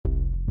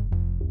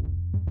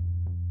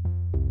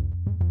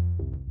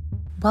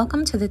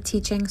Welcome to the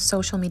Teaching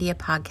Social Media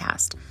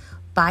Podcast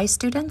by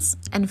students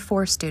and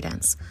for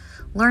students,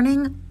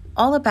 learning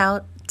all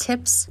about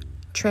tips,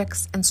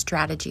 tricks, and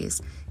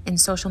strategies in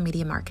social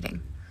media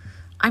marketing.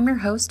 I'm your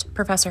host,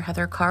 Professor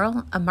Heather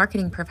Carl, a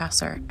marketing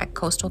professor at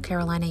Coastal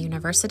Carolina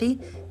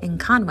University in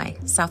Conway,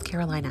 South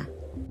Carolina.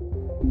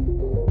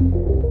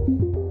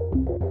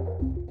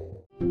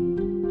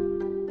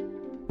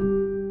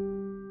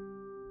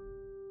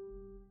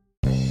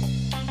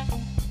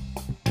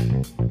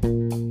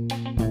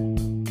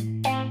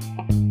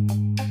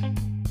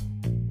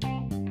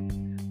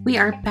 We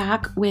are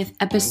back with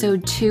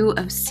episode 2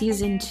 of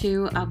season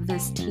 2 of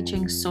this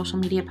Teaching Social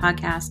Media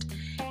Podcast,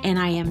 and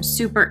I am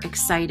super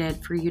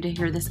excited for you to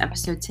hear this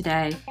episode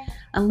today.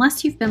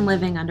 Unless you've been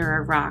living under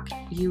a rock,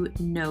 you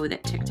know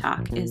that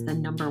TikTok is the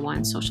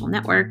 #1 social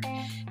network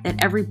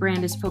that every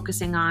brand is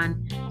focusing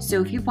on.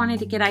 So if you wanted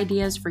to get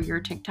ideas for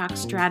your TikTok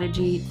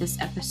strategy, this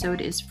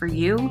episode is for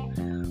you.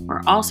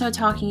 We're also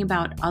talking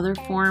about other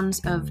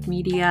forms of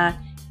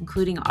media,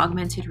 including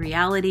augmented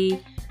reality.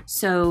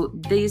 So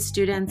these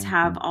students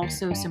have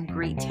also some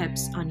great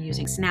tips on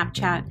using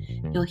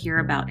Snapchat. You'll hear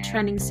about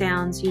trending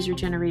sounds,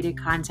 user-generated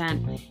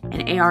content,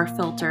 and AR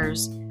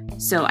filters.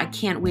 So I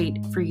can't wait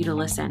for you to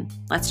listen.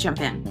 Let's jump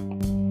in.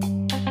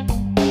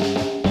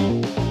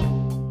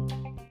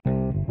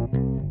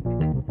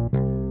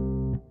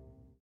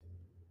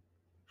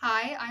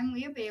 Hi, I'm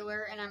Leah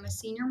Baylor, and I'm a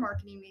senior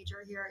marketing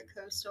major here at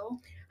Coastal.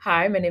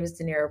 Hi, my name is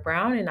Danira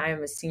Brown, and I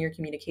am a senior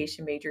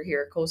communication major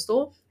here at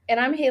Coastal. And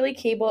I'm Haley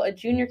Cable, a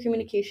junior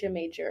communication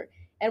major,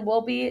 and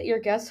we'll be your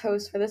guest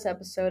host for this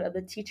episode of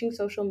the Teaching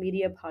Social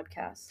Media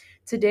Podcast.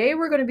 Today,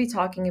 we're going to be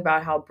talking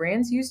about how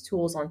brands use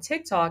tools on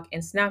TikTok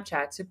and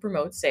Snapchat to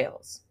promote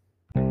sales.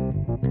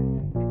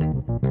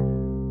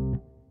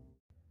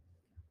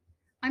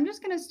 I'm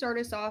just going to start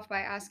us off by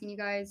asking you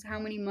guys how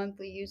many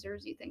monthly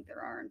users you think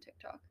there are on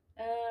TikTok.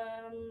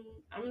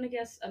 I'm gonna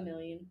guess 1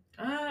 million.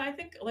 I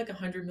think like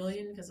 100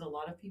 million because a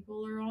lot of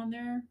people are on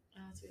there.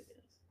 That's what it is.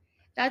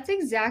 That's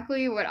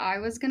exactly what I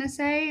was going to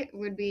say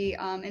would be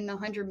in the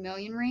 100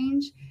 million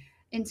range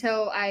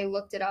until I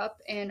looked it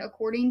up. And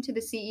according to the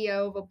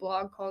CEO of a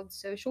blog called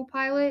Social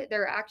Pilot,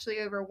 there are actually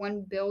over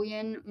 1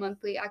 billion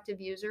monthly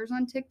active users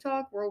on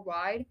TikTok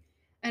worldwide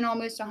and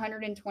almost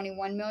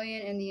 121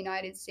 million in the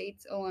United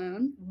States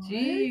alone.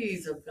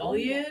 Jeez, 1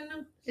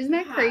 billion? Isn't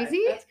that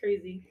crazy? That's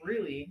crazy.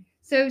 Really?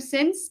 So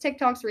since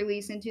TikTok's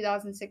release in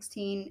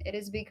 2016, it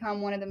has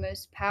become one of the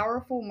most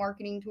powerful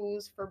marketing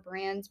tools for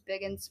brands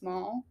big and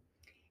small.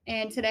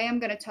 And today I'm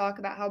going to talk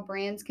about how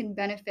brands can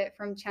benefit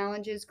from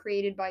challenges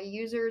created by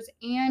users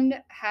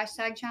and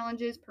hashtag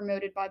challenges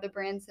promoted by the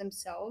brands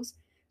themselves.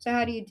 So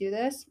how do you do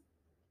this?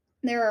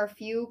 There are a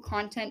few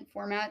content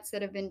formats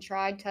that have been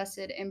tried,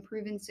 tested, and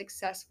proven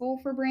successful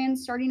for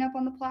brands starting up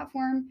on the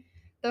platform.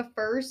 The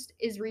first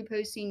is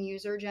reposting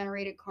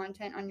user-generated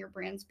content on your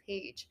brand's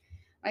page.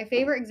 My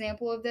favorite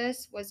example of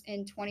this was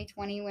in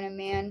 2020 when a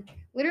man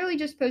literally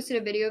just posted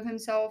a video of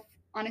himself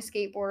on a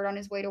skateboard on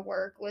his way to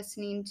work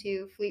listening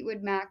to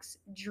Fleetwood Mac's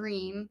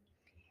Dream.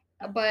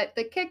 But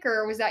the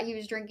kicker was that he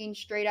was drinking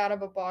straight out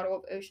of a bottle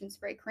of Ocean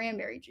Spray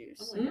cranberry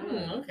juice.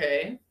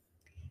 Okay.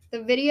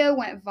 The video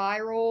went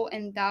viral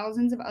and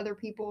thousands of other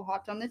people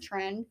hopped on the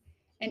trend.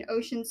 And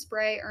Ocean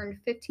Spray earned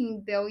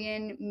 15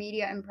 billion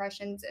media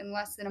impressions in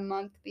less than a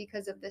month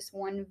because of this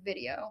one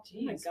video.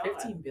 Jeez,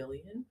 15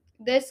 billion?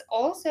 This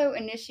also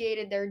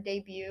initiated their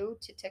debut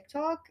to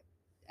TikTok.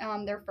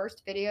 Their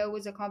first video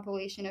was a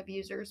compilation of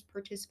users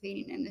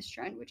participating in this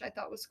trend, which I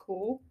thought was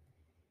cool.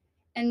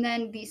 And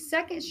then the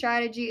second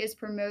strategy is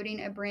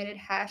promoting a branded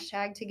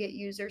hashtag to get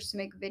users to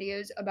make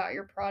videos about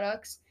your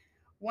products.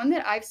 One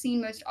that I've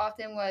seen most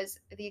often was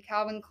the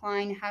Calvin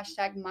Klein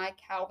hashtag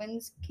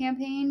 #MyCalvins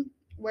campaign,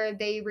 where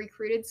they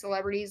recruited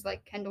celebrities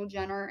like Kendall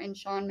Jenner and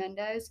Shawn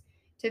Mendes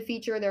to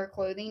feature their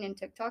clothing in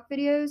TikTok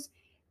videos.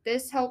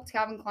 This helped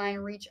Calvin Klein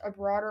reach a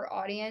broader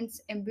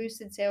audience and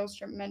boosted sales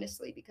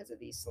tremendously because of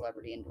these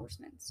celebrity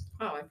endorsements.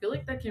 Wow, I feel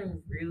like that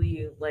can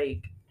really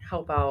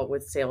help out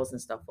with sales and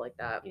stuff like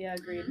that. Yeah,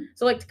 agreed.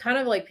 So to kind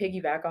of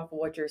piggyback off of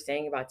what you're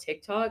saying about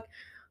TikTok,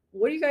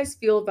 what do you guys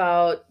feel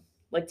about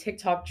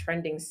TikTok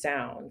trending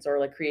sounds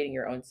or creating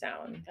your own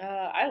sound?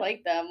 I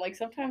like them.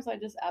 Sometimes I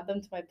just add them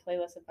to my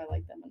playlist if I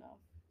like them enough.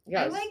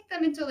 Yes. I like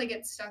them until they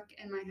get stuck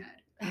in my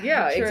head.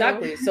 Yeah,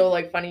 exactly.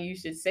 So funny you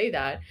should say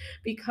that,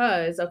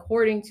 because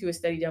according to a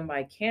study done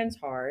by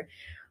Kantar,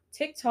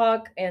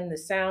 TikTok and the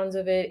sounds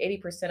of it,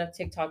 80% of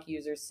TikTok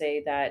users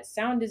say that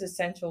sound is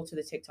essential to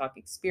the TikTok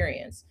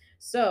experience.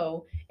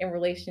 So in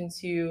relation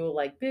to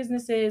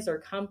businesses or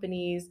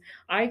companies,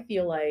 I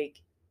feel like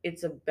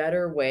it's a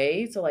better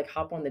way to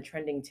hop on the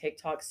trending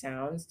TikTok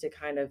sounds to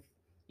kind of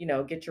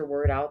get your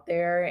word out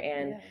there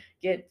and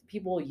get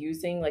people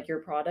using your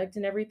product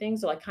and everything.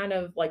 So kind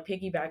of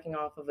piggybacking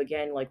off of,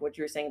 again, what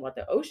you were saying about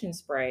the Ocean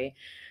Spray.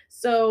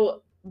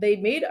 So they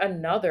made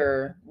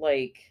another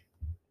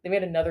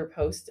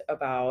post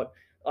about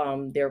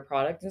their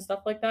product and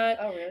stuff like that.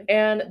 Oh, really?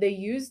 And they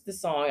used the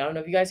song. I don't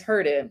know if you guys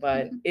heard it,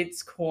 but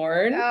It's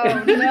Corn.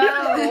 Oh,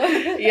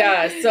 no.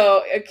 Yeah.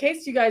 So in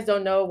case you guys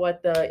don't know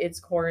what the It's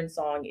Corn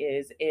song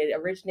is, it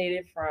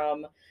originated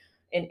from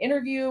an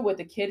interview with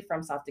a kid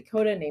from South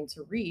Dakota named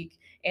Tariq,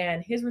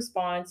 and his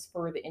response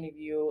for the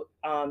interview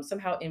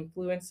somehow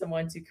influenced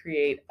someone to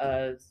create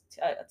a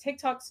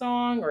TikTok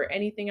song or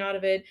anything out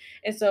of it.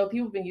 And so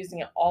people have been using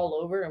it all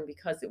over, and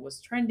because it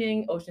was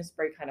trending, Ocean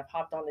Spray kind of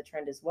hopped on the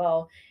trend as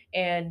well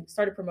and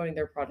started promoting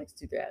their products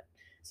through that,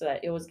 so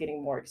that it was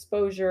getting more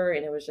exposure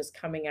and it was just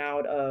coming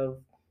out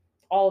of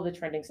all of the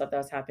trending stuff that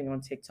was happening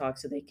on TikTok,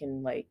 so they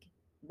can like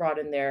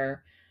broaden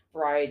their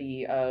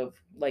variety of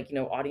like,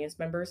 audience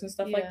members and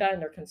stuff like that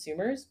and their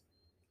consumers.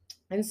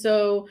 And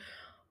so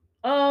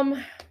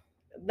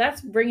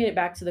that's bringing it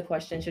back to the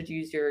question, should you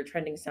use your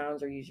trending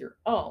sounds or use your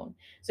own?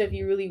 So if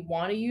you really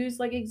want to use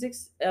like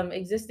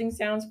existing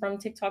sounds from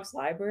TikTok's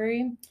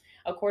library,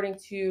 according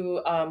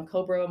to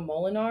Cobra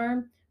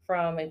Molinar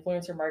from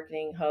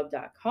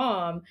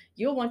influencermarketinghub.com,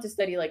 you'll want to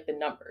study like the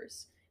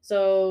numbers.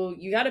 So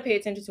you got to pay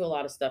attention to a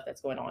lot of stuff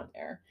that's going on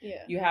there.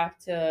 Yeah. You have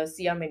to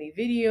see how many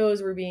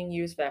videos were being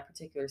used for that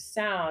particular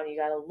sound. You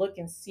got to look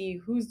and see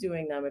who's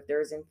doing them, if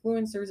there's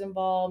influencers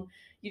involved.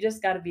 You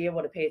just got to be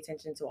able to pay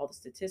attention to all the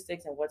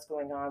statistics and what's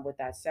going on with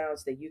that sound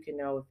so that you can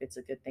know if it's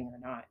a good thing or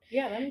not.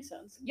 Yeah, that makes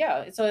sense.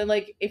 Yeah. So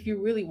like if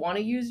you really want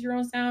to use your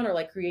own sound or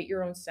like create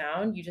your own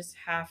sound, you just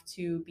have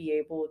to be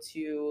able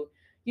to,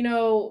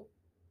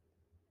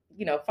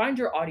 find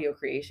your audio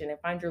creation and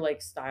find your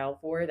like style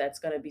for it. That's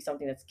going to be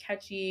something that's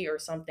catchy or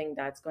something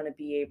that's going to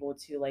be able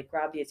to like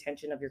grab the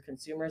attention of your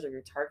consumers or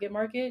your target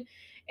market.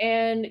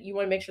 And you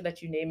want to make sure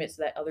that you name it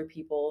so that other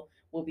people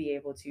will be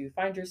able to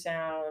find your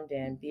sound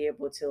and be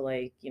able to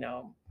like,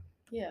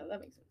 yeah,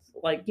 that makes sense.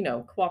 Like,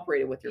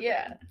 cooperate with your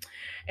Yeah. brand.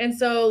 And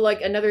so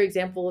like another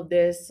example of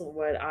this,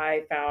 what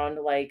I found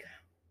like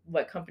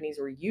what companies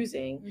were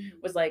using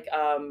was like,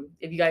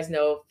 if you guys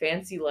know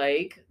Fancy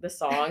Like, the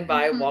song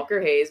by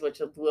Walker Hayes,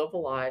 which blew up a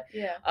lot.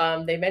 Yeah.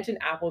 They mentioned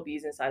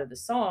Applebee's inside of the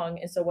song.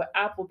 And so what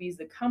Applebee's,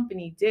 the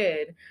company,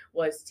 did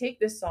was take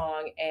this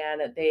song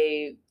and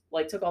they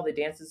like took all the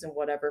dances and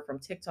whatever from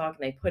TikTok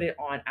and they put it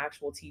on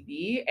actual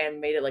TV and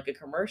made it like a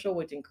commercial,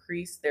 which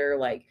increased their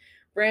like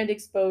brand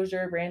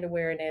exposure, brand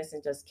awareness,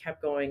 and just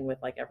kept going with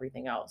like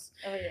everything else.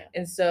 Oh, yeah.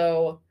 And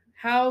so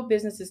how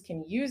businesses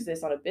can use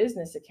this on a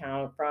business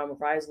account from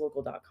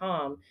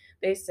riselocal.com,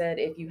 they said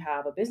if you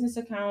have a business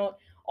account,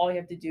 all you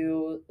have to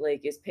do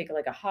like is pick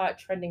like a hot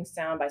trending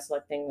sound by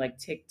selecting like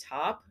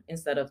TikTok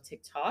instead of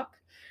TikTok.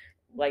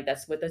 Like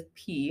that's with a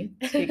P,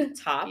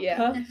 TikTok.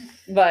 Yeah.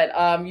 But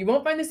you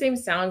won't find the same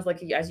sounds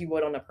like as you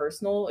would on a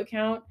personal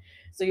account.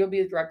 So you'll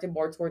be directed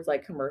more towards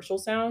like commercial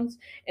sounds.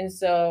 And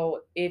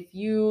so if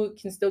you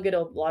can still get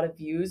a lot of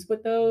views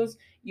with those,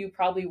 you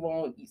probably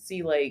won't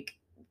see like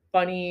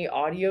funny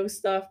audio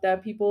stuff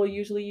that people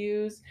usually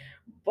use.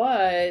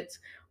 But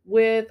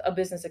with a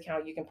business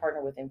account, you can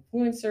partner with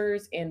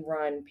influencers and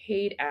run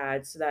paid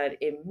ads so that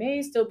it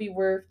may still be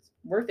worth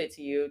it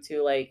to you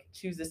to like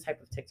choose this type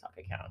of TikTok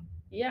account.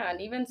 Yeah, and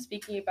even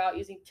speaking about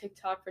using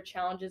TikTok for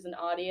challenges and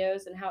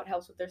audios and how it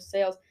helps with their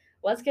sales,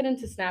 let's get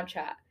into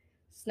Snapchat.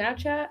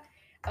 Snapchat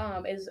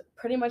is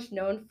pretty much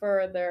known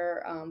for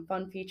their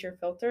fun feature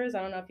filters.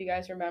 I don't know if you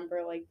guys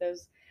remember like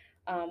those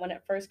when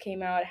it first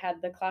came out, it had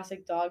the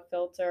classic dog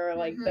filter,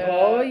 like the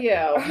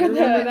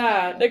remember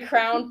that, the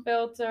crown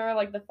filter,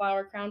 like the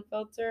flower crown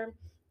filter.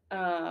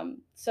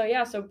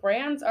 So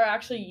brands are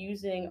actually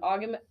using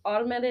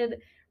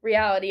augmented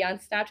reality on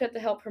Snapchat to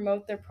help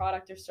promote their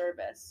product or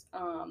service.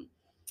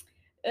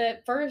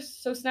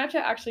 Snapchat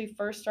actually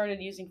first started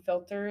using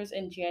filters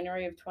in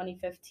January of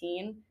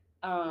 2015,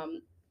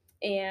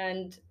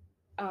 and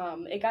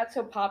it got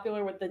so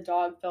popular with the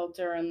dog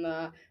filter and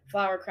the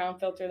flower crown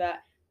filter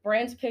that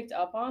brands picked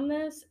up on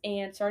this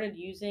and started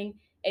using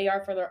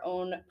AR for their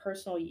own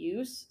personal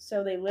use.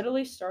 So they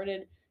literally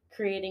started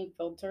creating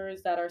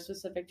filters that are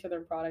specific to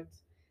their product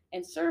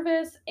and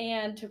service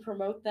and to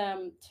promote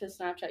them to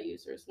Snapchat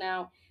users.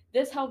 Now,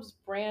 this helps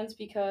brands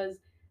because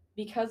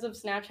of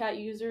Snapchat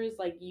users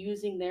like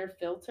using their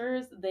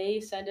filters, they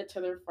send it to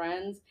their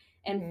friends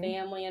and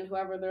family and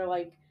whoever they're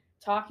like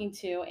talking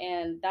to,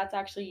 and that's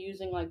actually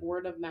using like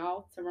word of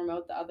mouth to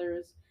promote the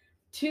others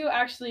to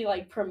actually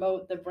like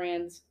promote the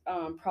brand's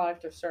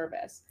product or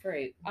service.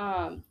 Right.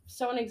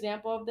 So an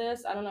example of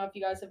this, I don't know if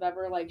you guys have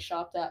ever like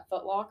shopped at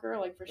Foot Locker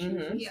like for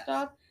shoes and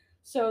stuff.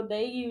 So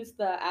they use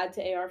the add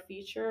to AR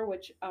feature,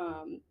 which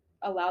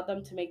allowed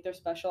them to make their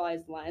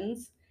specialized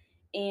lens.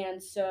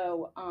 And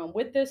so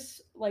with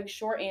this like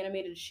short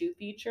animated shoe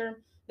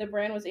feature, the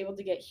brand was able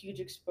to get huge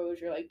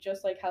exposure, like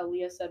just like how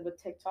Leah said with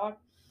TikTok.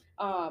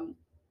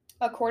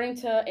 According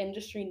to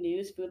industry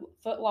news,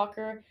 Foot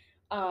Locker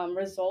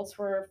results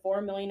were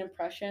 4 million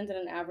impressions and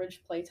an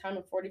average playtime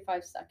of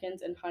 45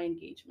 seconds and high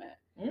engagement.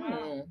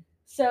 Wow.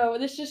 So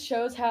this just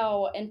shows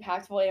how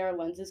impactful AR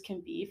lenses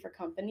can be for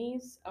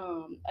companies.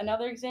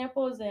 Another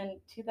example is in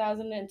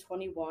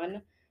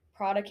 2021,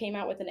 Prada came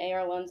out with an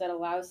AR lens that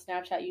allows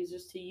Snapchat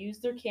users to use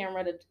their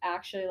camera to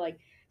actually like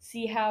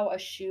see how a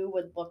shoe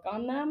would look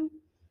on them.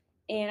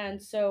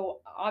 And so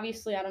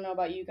obviously, I don't know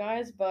about you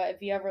guys, but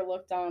if you ever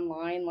looked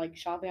online, like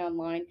shopping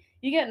online,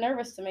 you get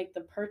nervous to make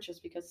the purchase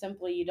because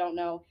simply you don't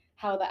know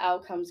how the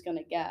outcome's going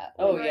to get.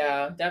 Oh, Right.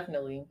 yeah,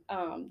 definitely.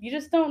 You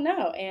just don't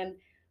know. And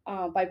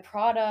by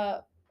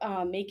Prada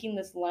making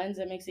this lens,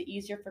 it makes it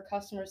easier for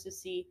customers to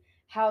see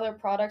how their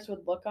products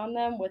would look on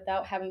them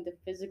without having to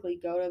physically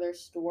go to their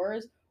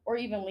stores or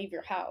even leave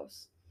your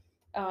house.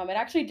 It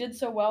actually did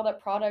so well that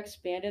Prada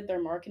expanded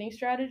their marketing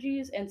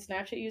strategies, and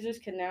Snapchat users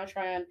can now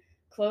try on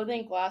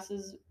clothing,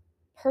 glasses,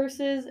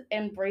 purses,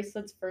 and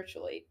bracelets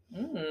virtually.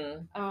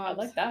 I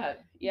like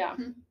that. Yeah.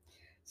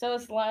 So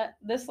this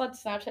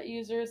lets Snapchat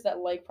users that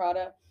like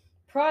Prada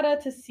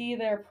to see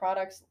their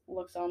products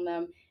looks on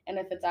them and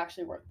if it's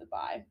actually worth the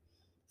buy.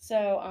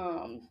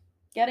 So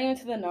getting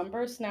into the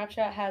numbers,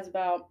 Snapchat has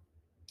about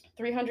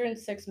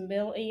 306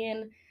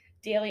 million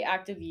daily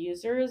active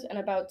users and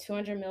about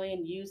 200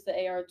 million use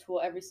the AR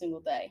tool every single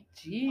day.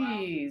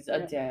 Jeez,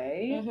 a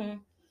day? Mm-hmm.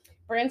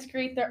 Brands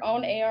create their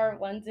own AR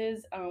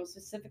lenses,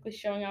 specifically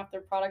showing off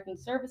their product and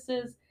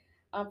services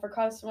for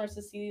customers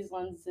to see these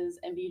lenses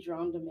and be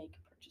drawn to make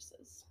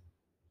purchases.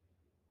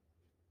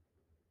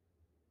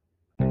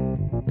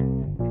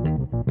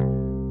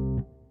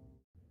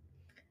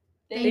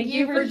 Thank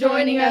you for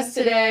joining us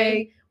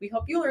today. We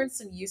hope you learned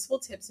some useful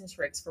tips and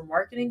tricks for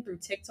marketing through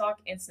TikTok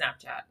and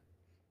Snapchat.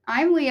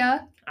 I'm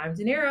Leah. I'm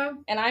Danira.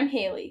 And I'm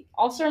Haley.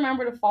 Also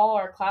remember to follow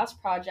our class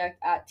project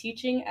at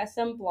Teaching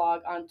SM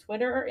Blog on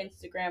Twitter or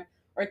Instagram,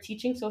 or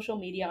Teaching Social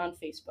Media on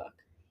Facebook.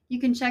 You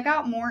can check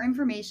out more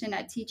information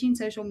at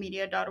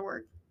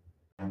teachingsocialmedia.org.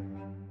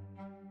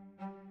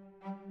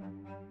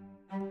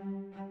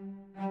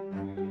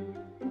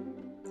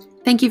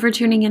 Thank you for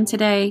tuning in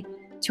today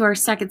to our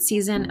second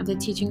season of the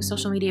Teaching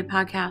Social Media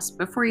podcast.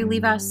 Before you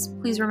leave us,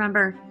 please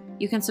remember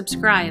you can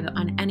subscribe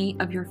on any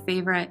of your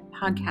favorite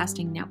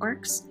podcasting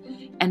networks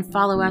and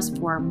follow us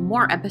for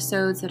more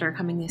episodes that are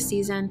coming this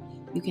season.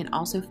 You can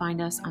also find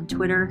us on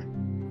Twitter,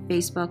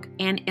 Facebook,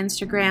 and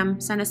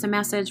Instagram. Send us a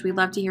message. We'd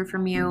love to hear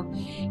from you.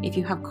 If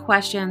you have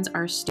questions,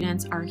 our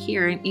students are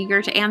here and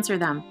eager to answer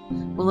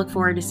them. We'll look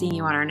forward to seeing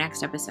you on our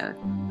next episode.